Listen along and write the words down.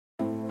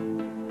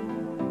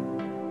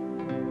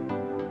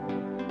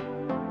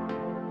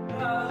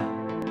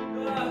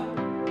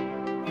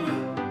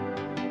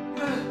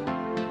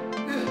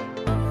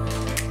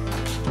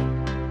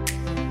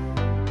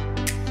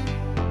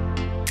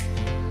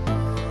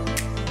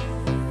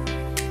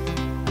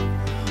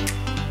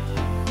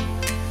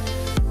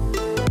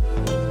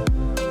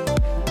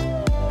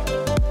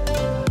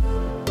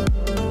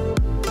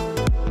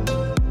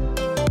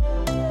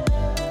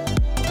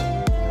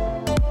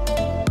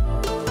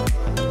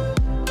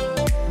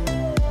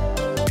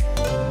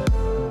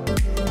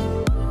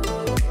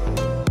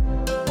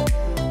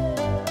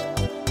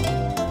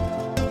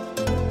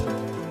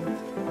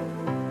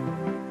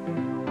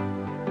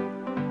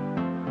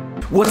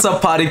What's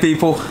up, party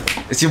people?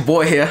 It's your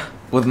boy here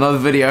with another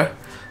video.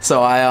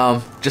 So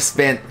I just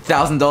spent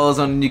 $1,000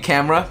 on a new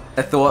camera.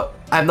 I thought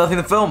I have nothing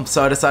to film,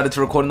 so I decided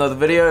to record another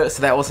video,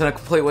 so that wasn't a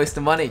complete waste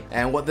of money.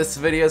 And what this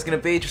video is going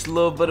to be, just a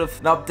little bit of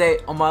an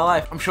update on my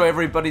life. I'm sure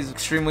everybody's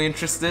extremely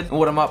interested in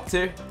what I'm up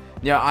to.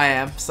 Yeah, I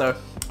am, so it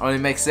only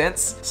makes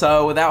sense.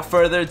 So without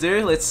further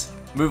ado, let's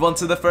move on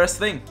to the first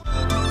thing.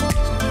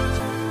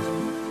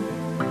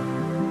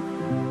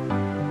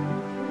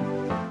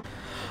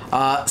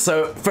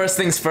 So first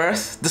things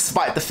first,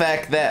 despite the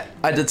fact that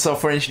I did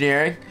software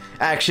engineering,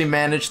 I actually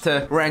managed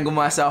to wrangle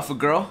myself a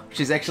girl.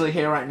 She's actually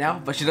here right now,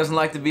 but she doesn't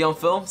like to be on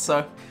film,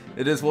 so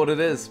it is what it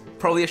is.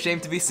 Probably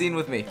ashamed to be seen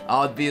with me.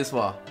 I would be as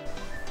well.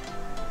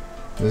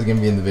 This is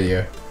gonna be in the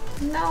video.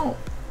 No.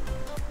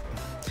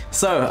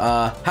 So,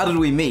 how did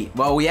we meet?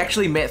 Well, we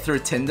actually met through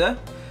Tinder.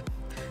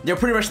 You know,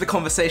 pretty much the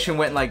conversation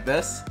went like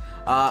this.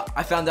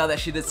 I found out that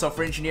she did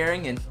software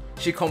engineering and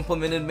she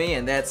complimented me,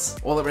 and that's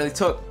all it really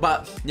took.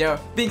 But, you know,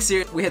 being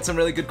serious, we had some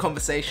really good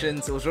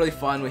conversations. It was really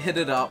fun. We hit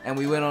it up and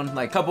we went on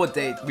like a couple of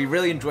dates. We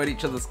really enjoyed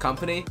each other's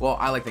company. Well,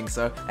 I like to think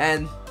so.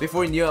 And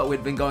before we knew it,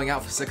 we'd been going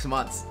out for 6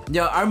 months.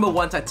 You know, I remember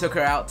once I took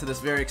her out to this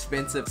very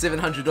expensive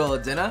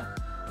 $700 dinner.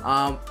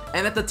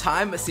 And at the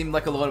time it seemed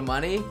like a lot of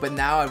money, but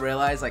now I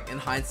realize, like, in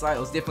hindsight, it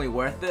was definitely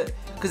worth it.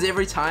 Because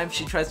every time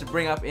she tries to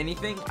bring up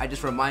anything, I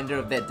just remind her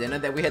of that dinner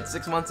that we had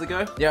 6 months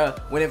ago. Yeah,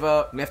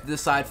 whenever we have to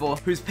decide for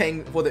who's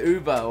paying for the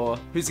Uber or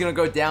who's gonna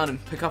go down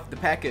and pick up the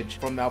package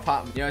from our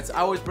apartment. You know, I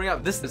always bring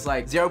up this is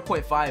like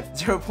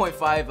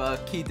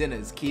 0.5 Key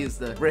dinners. Key is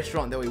the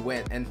restaurant that we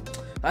went, and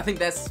I think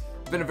that's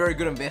been a very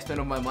good investment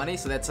of my money,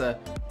 so that's a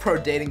pro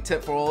dating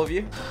tip for all of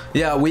you.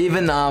 Yeah, we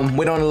even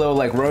went on a little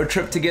like road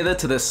trip together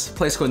to this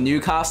place called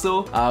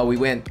Newcastle. We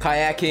went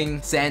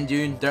kayaking, sand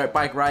dune, dirt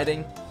bike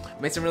riding.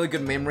 Made some really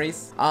good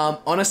memories.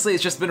 Honestly,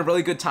 it's just been a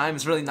really good time.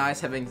 It's really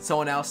nice having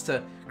someone else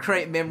to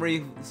create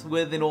memories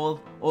with and all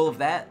of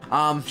that.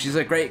 She's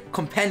a great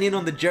companion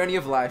on the journey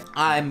of life.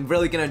 I'm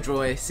really gonna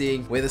enjoy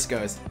seeing where this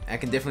goes. I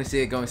can definitely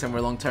see it going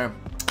somewhere long term.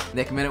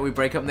 Next minute we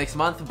break up next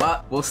month,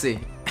 but we'll see.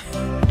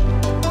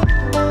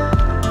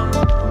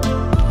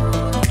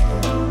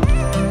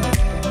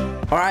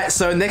 Alright,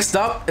 so next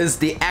up is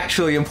the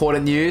actually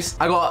important news.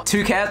 I got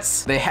 2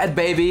 cats, they had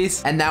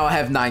babies, and now I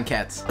have 9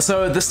 cats.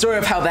 So the story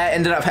of how that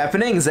ended up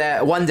happening is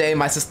that one day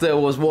my sister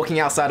was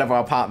walking outside of our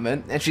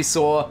apartment and she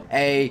saw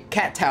a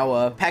cat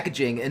tower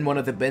packaging in one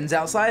of the bins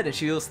outside, and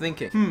she was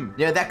thinking,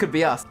 yeah, that could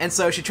be us. And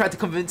so she tried to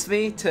convince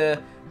me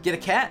to get a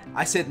cat.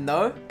 I said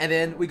no, and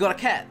then we got a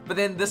cat. But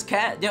then this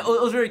cat, yeah,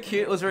 it was very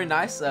cute, it was very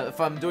nice.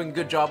 If I'm doing a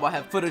good job, I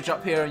have footage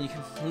up here and you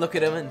can look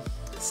at him and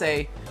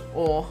say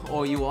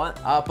or you want,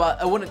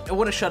 but it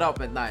wouldn't shut up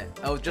at night.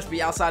 It would just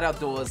be outside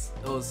outdoors.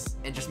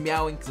 And just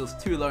meowing because it was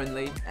too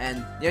lonely.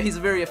 And yeah, he's a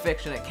very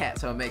affectionate cat,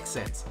 so it makes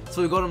sense.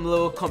 So we got him a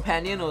little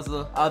companion. It was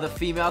the other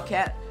female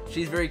cat.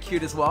 She's very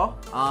cute as well.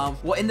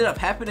 What ended up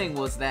happening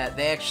was that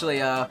they actually,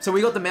 so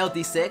we got the male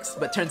D6,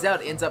 but turns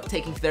out it ends up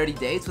taking 30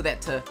 days for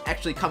that to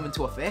actually come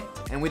into effect,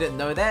 and we didn't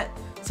know that.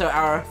 So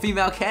our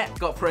female cat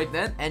got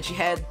pregnant, and she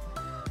had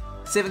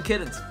 7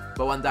 kittens.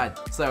 But 1 died.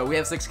 So we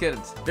have 6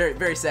 kittens. Very,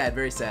 very sad,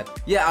 very sad.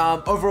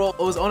 Yeah, overall, it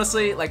was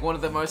honestly like one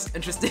of the most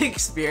interesting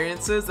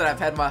experiences that I've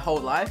had my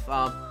whole life.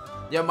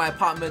 Yeah, my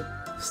apartment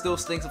still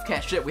stinks of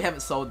cat shit. We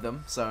haven't sold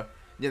them, so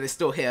yeah, they're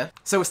still here.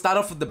 So we start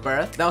off with the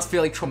birth. That was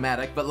fairly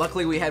traumatic, but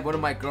luckily we had one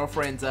of my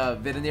girlfriend's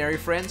veterinary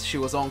friends. She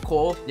was on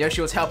call. Yeah,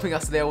 she was helping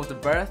us there with the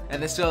birth.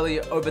 And then slowly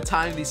over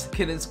time, these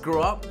kittens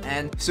grew up,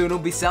 and soon we'll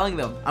be selling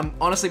them. I'm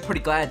honestly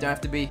pretty glad I don't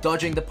have to be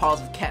dodging the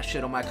piles of cat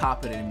shit on my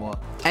carpet anymore.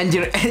 And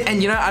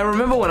you know, I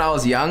remember when I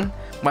was young,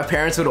 my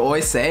parents would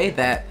always say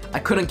that I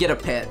couldn't get a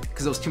pet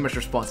because it was too much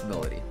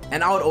responsibility.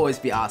 And I would always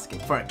be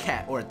asking for a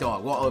cat or a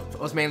dog. Well, it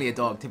was mainly a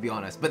dog, to be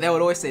honest. But they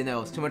would always say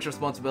no, it's too much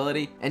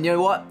responsibility. And you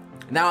know what?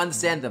 Now I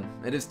understand them.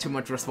 It is too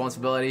much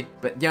responsibility.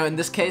 But you know, in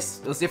this case,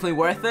 it was definitely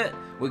worth it.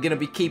 We're gonna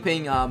be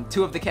keeping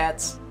 2 of the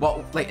cats.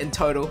 Well, like in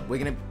total, we're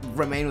gonna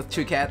remain with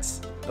 2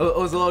 cats. It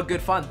was a lot of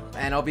good fun.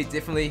 And I'll be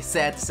definitely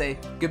sad to say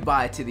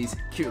goodbye to these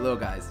cute little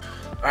guys.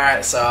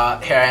 Alright, so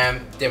here I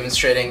am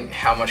demonstrating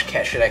how much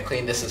cat shit I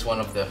clean. This is one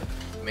of the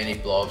many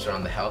blobs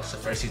around the house. So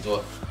first you do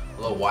a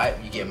little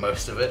wipe, you get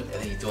most of it, and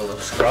then you do a little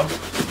scrub.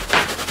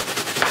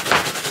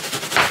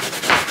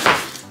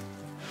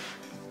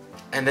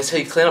 And that's how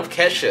you clean up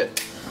cat shit.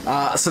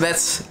 So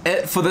that's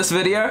it for this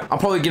video. I'm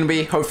probably gonna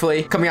be,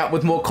 hopefully, coming up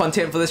with more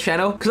content for this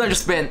channel, because I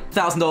just spent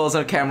 $1,000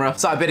 on a camera,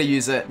 so I better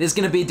use it. There's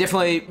gonna be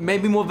definitely,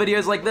 maybe more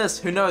videos like this,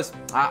 who knows?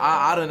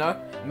 I don't know.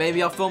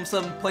 Maybe I'll film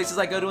some places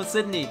I go to in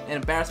Sydney and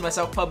embarrass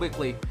myself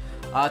publicly,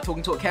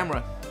 talking to a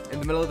camera in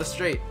the middle of the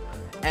street.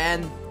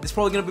 And there's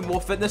probably gonna be more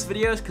fitness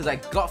videos, because I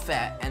got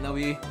fat, and there'll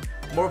be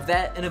more of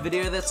that in a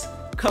video that's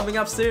coming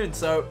up soon,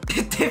 so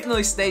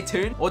definitely stay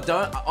tuned, or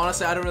don't.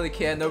 Honestly, I don't really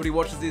care. Nobody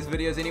watches these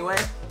videos anyway.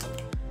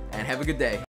 And have a good day.